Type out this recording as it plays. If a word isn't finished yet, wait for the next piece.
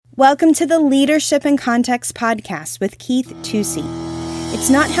Welcome to the Leadership in Context podcast with Keith Tusey. It's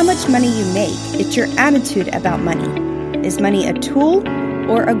not how much money you make, it's your attitude about money. Is money a tool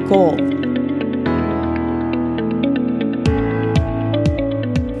or a goal?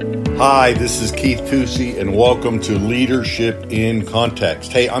 Hi, this is Keith Tusey, and welcome to Leadership in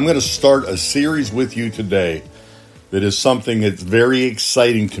Context. Hey, I'm going to start a series with you today that is something that's very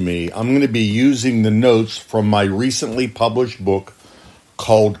exciting to me. I'm going to be using the notes from my recently published book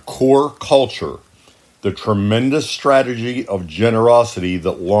called Core Culture, the tremendous strategy of generosity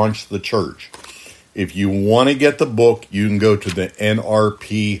that launched the church. If you want to get the book, you can go to the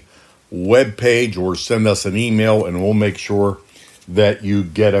NRP webpage or send us an email and we'll make sure that you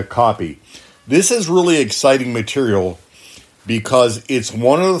get a copy. This is really exciting material because it's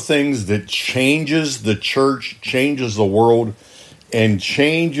one of the things that changes the church, changes the world, and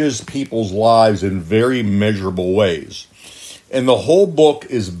changes people's lives in very measurable ways. And the whole book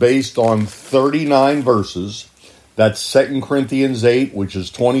is based on 39 verses. That's 2 Corinthians 8, which is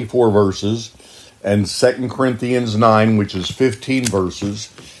 24 verses, and 2 Corinthians 9, which is 15 verses.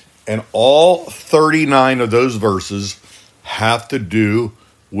 And all 39 of those verses have to do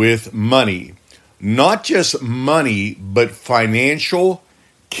with money. Not just money, but financial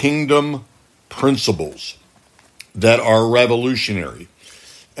kingdom principles that are revolutionary.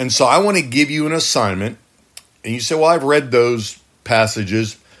 And so I want to give you an assignment. And you say, well, I've read those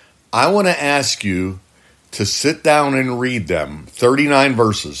passages. I want to ask you to sit down and read them. 39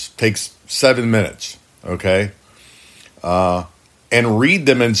 verses. Takes 7 minutes, okay? And read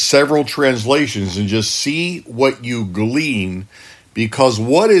them in several translations and just see what you glean. Because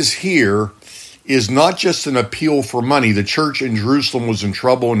what is here is not just an appeal for money. The church in Jerusalem was in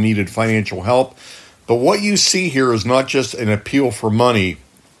trouble and needed financial help. But what you see here is not just an appeal for money,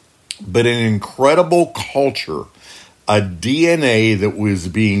 but an incredible culture, a DNA that was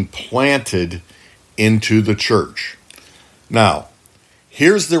being planted into the church. Now,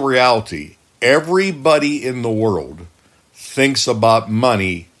 here's the reality. Everybody in the world thinks about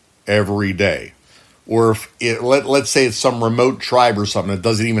money every day. Or if let's say it's some remote tribe or something that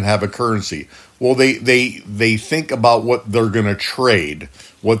doesn't even have a currency. Well, they think about what they're going to trade,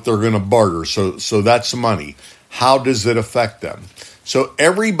 what they're going to barter. So that's money. How does it affect them? So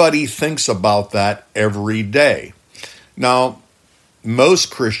everybody thinks about that every day. Now,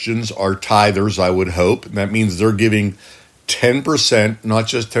 most Christians are tithers, I would hope. And that means they're giving 10%, not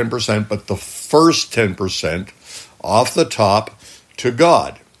just 10%, but the first 10% off the top to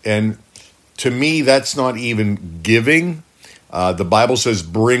God. And to me, that's not even giving. The Bible says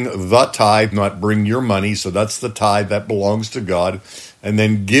bring the tithe, not bring your money. So that's the tithe that belongs to God. And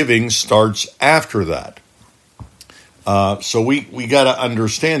then giving starts after that. So we got to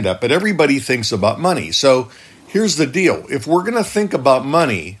understand that. But everybody thinks about money. So here's the deal. If we're going to think about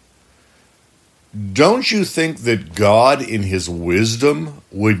money, don't you think that God in his wisdom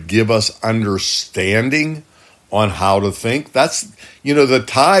would give us understanding on how to think? That's, the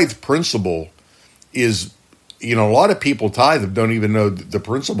tithe principle is, a lot of people tithe and don't even know the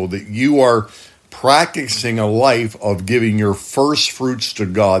principle that you are practicing a life of giving your first fruits to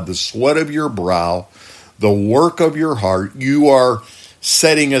God, the sweat of your brow, the work of your heart. You are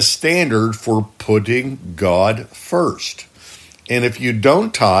setting a standard for putting God first. And if you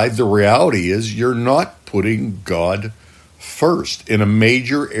don't tithe, the reality is you're not putting God first in a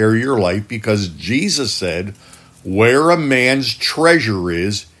major area of your life, because Jesus said, where a man's treasure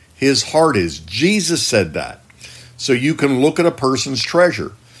is, his heart is. Jesus said that. So you can look at a person's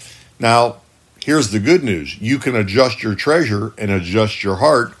treasure. Now, here's the good news. You can adjust your treasure and adjust your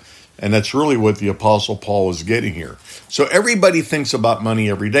heart. And that's really what the Apostle Paul is getting here. So everybody thinks about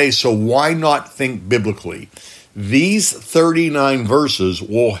money every day. So why not think biblically? These 39 verses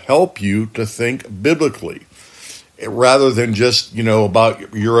will help you to think biblically, rather than just,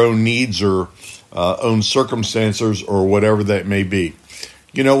 about your own needs or own circumstances or whatever that may be.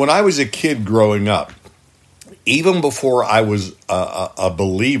 When I was a kid growing up, even before I was a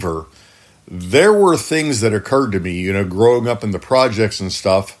believer, there were things that occurred to me, growing up in the projects and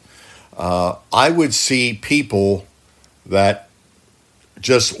stuff. I would see people that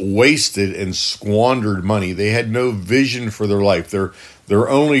just wasted and squandered money. They had no vision for their life. Their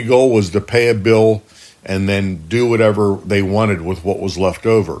only goal was to pay a bill and then do whatever they wanted with what was left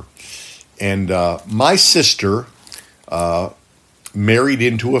over. And my sister married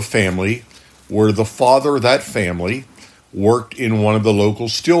into a family where the father of that family worked in one of the local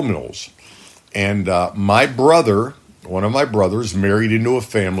steel mills. And my brother, one of my brothers, married into a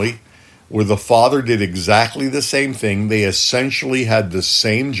family where the father did exactly the same thing. They essentially had the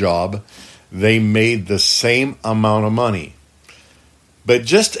same job. They made the same amount of money. But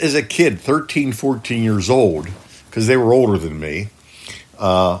just as a kid, 13, 14 years old, because they were older than me,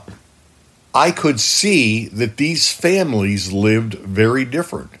 I could see that these families lived very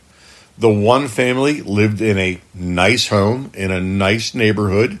different. The one family lived in a nice home, in a nice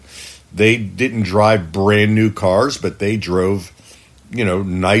neighborhood. They didn't drive brand new cars, but they drove,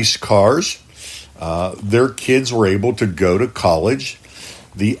 nice cars. Their kids were able to go to college.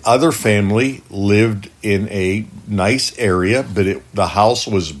 The other family lived in a nice area, but the house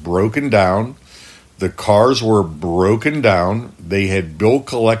was broken down. The cars were broken down. They had bill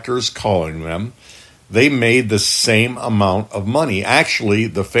collectors calling them. They made the same amount of money. Actually,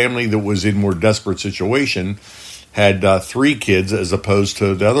 the family that was in more desperate situation had 3 kids as opposed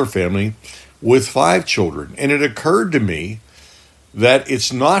to the other family with 5 children. And it occurred to me that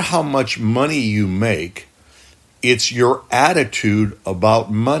it's not how much money you make, it's your attitude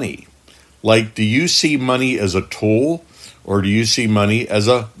about money. Like, do you see money as a tool or do you see money as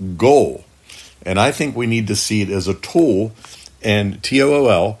a goal? And I think we need to see it as a tool, and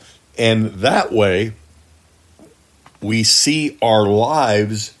TOOL, and that way we see our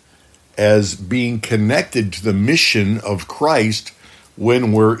lives as being connected to the mission of Christ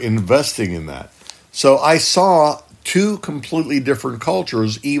when we're investing in that. So I saw 2 completely different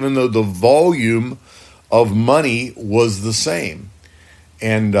cultures, even though the volume of money was the same.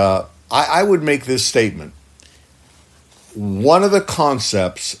 And I would make this statement. One of the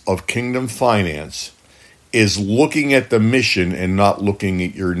concepts of kingdom finance is looking at the mission and not looking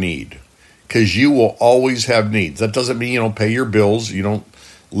at your need, because you will always have needs. That doesn't mean you don't pay your bills, you don't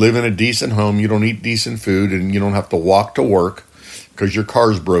live in a decent home, you don't eat decent food, and you don't have to walk to work because your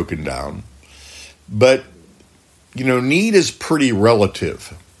car's broken down. But, need is pretty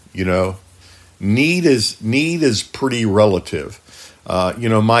relative, Need is pretty relative.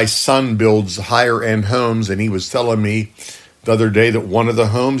 My son builds higher end homes, and he was telling me the other day that one of the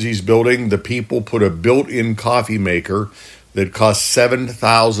homes he's building, the people put a built-in coffee maker that costs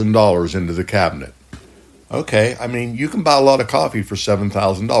 $7,000 into the cabinet. Okay, I mean, you can buy a lot of coffee for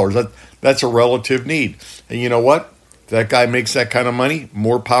 $7,000. That's a relative need. And you know what? If that guy makes that kind of money,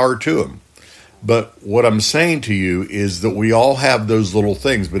 more power to him. But what I'm saying to you is that we all have those little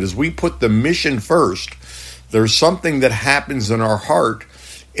things. But as we put the mission first, there's something that happens in our heart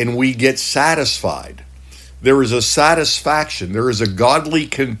and we get satisfied. There is a satisfaction. There is a godly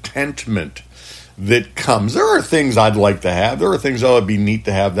contentment that comes. There are things I'd like to have. There are things, it'd be neat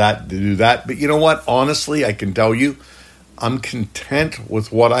to have that, to do that. But you know what? Honestly, I can tell you, I'm content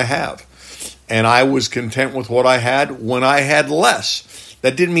with what I have. And I was content with what I had when I had less.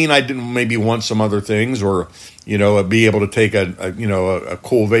 That didn't mean I didn't maybe want some other things, or, be able to take a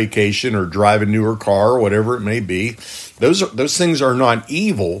cool vacation or drive a newer car or whatever it may be. Those things are not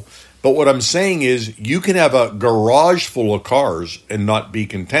evil. But what I'm saying is you can have a garage full of cars and not be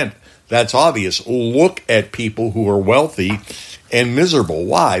content. That's obvious. Look at people who are wealthy and miserable.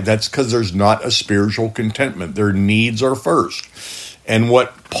 Why? That's because there's not a spiritual contentment. Their needs are first. And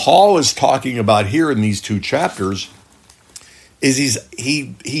what Paul is talking about here in these 2 chapters is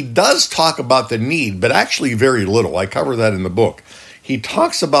he does talk about the need, but actually very little. I cover that in the book. He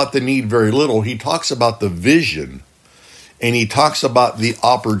talks about the need very little. He talks about the vision, and he talks about the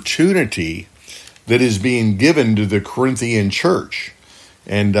opportunity that is being given to the Corinthian church.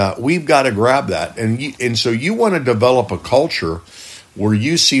 And we've got to grab that. And so you want to develop a culture where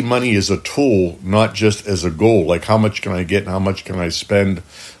you see money as a tool, not just as a goal. Like, how much can I get and how much can I spend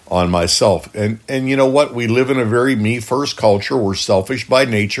on myself? And you know what? We live in a very me-first culture. We're selfish by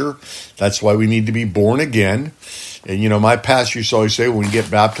nature. That's why we need to be born again. And, my pastor used to always say, when we get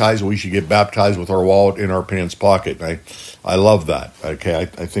baptized, we should get baptized with our wallet in our pants pocket. And I love that. Okay, I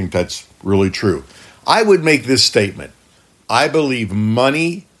think that's really true. I would make this statement. I believe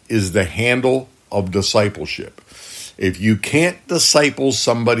money is the handle of discipleship. If you can't disciple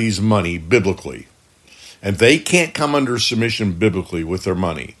somebody's money biblically, and they can't come under submission biblically with their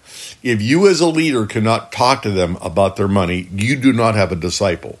money, if you as a leader cannot talk to them about their money, you do not have a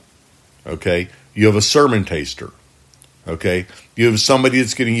disciple. Okay? You have a sermon taster. Okay? You have somebody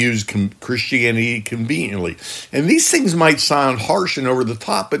that's going to use Christianity conveniently. And these things might sound harsh and over the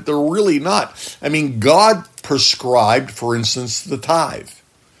top, but they're really not. I mean, God prescribed, for instance, the tithe.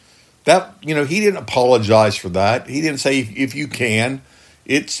 That, he didn't apologize for that. He didn't say if you can.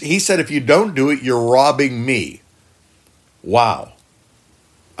 He said if you don't do it, you're robbing me. Wow.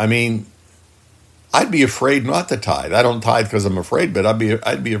 I mean, I'd be afraid not to tithe. I don't tithe because I'm afraid, but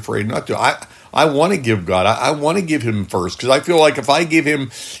I'd be afraid not to. I want to give God. I want to give him first, because I feel like if I give him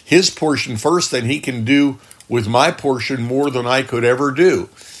his portion first, then he can do with my portion more than I could ever do.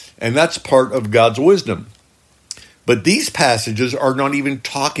 And that's part of God's wisdom. But these passages are not even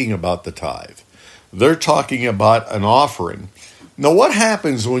talking about the tithe. They're talking about an offering. Now, what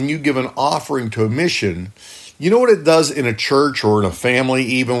happens when you give an offering to a mission? You know what it does in a church or in a family,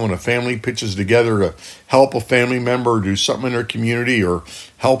 even when a family pitches together to help a family member or do something in their community or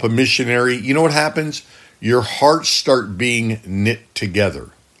help a missionary? You know what happens? Your hearts start being knit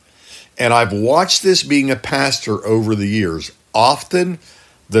together. And I've watched this being a pastor over the years. Often,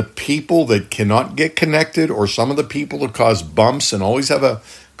 the people that cannot get connected or some of the people that cause bumps and always have a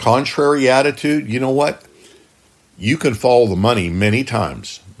contrary attitude, you know what? You can follow the money many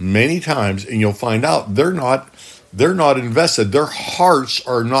times, and you'll find out they're not invested. Their hearts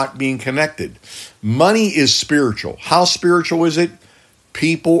are not being connected. Money is spiritual. How spiritual is it?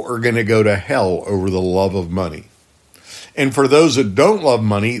 People are going to go to hell over the love of money. And for those that don't love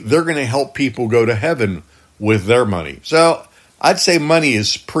money, they're going to help people go to heaven with their money. So I'd say money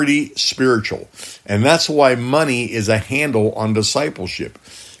is pretty spiritual. And that's why money is a handle on discipleship.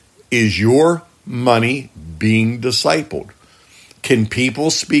 Is your money being discipled? Can people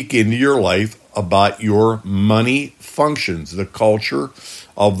speak into your life about your money functions, the culture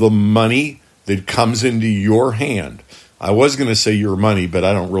of the money that comes into your hand? I was going to say your money, but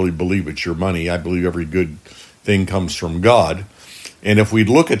I don't really believe it's your money. I believe every good thing comes from God. And if we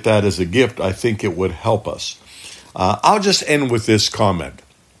look at that as a gift, I think it would help us. I'll just end with this comment.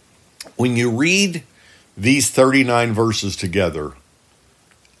 When you read these 39 verses together,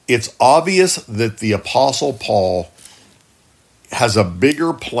 it's obvious that the Apostle Paul has a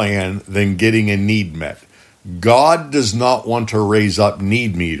bigger plan than getting a need met. God does not want to raise up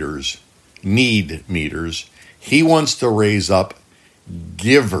need meters. He wants to raise up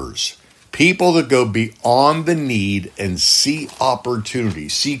givers, people that go beyond the need and see opportunity,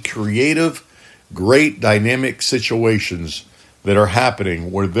 see creative, great dynamic situations that are happening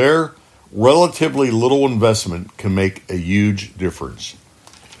where their relatively little investment can make a huge difference.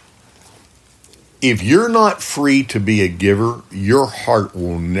 If you're not free to be a giver, your heart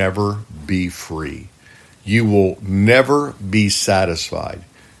will never be free. You will never be satisfied.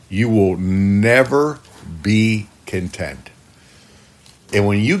 You will never be content. And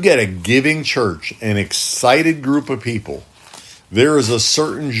when you get a giving church, an excited group of people, there is a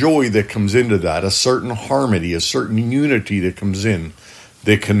certain joy that comes into that, a certain harmony, a certain unity that comes in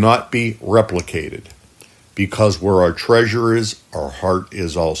that cannot be replicated. Because where our treasure is, our heart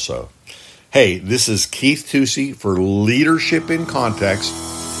is also. Hey, this is Keith Tucci for Leadership in Context.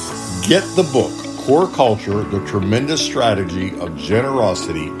 Get the book, Core Culture, The Tremendous Strategy of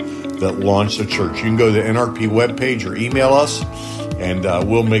Generosity That Launched a Church. You can go to the NRP webpage or email us, and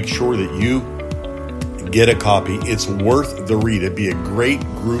we'll make sure that you get a copy. It's worth the read. It'd be a great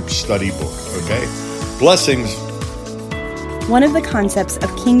group study book, okay? Blessings. One of the concepts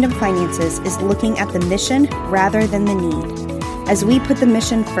of kingdom finances is looking at the mission rather than the need. As we put the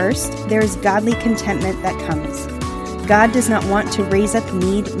mission first, there is godly contentment that comes. God does not want to raise up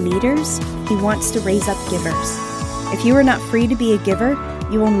need meters. He wants to raise up givers. If you are not free to be a giver,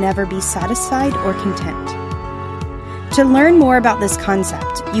 you will never be satisfied or content. To learn more about this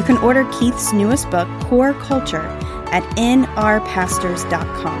concept, you can order Keith's newest book, Core Culture, at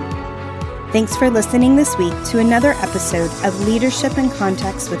nrpastors.com. Thanks for listening this week to another episode of Leadership in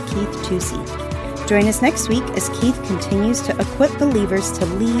Context with Keith Tucci. Join us next week as Keith continues to equip believers to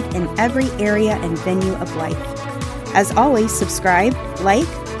lead in every area and venue of life. As always, subscribe, like,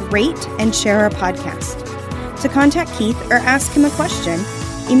 rate, and share our podcast. To contact Keith or ask him a question,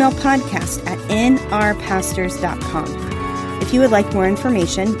 email podcast@nrpastors.com. If you would like more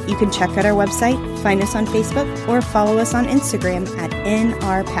information, you can check out our website, find us on Facebook, or follow us on Instagram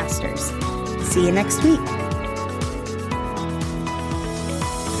 @nrpastors. See you next week.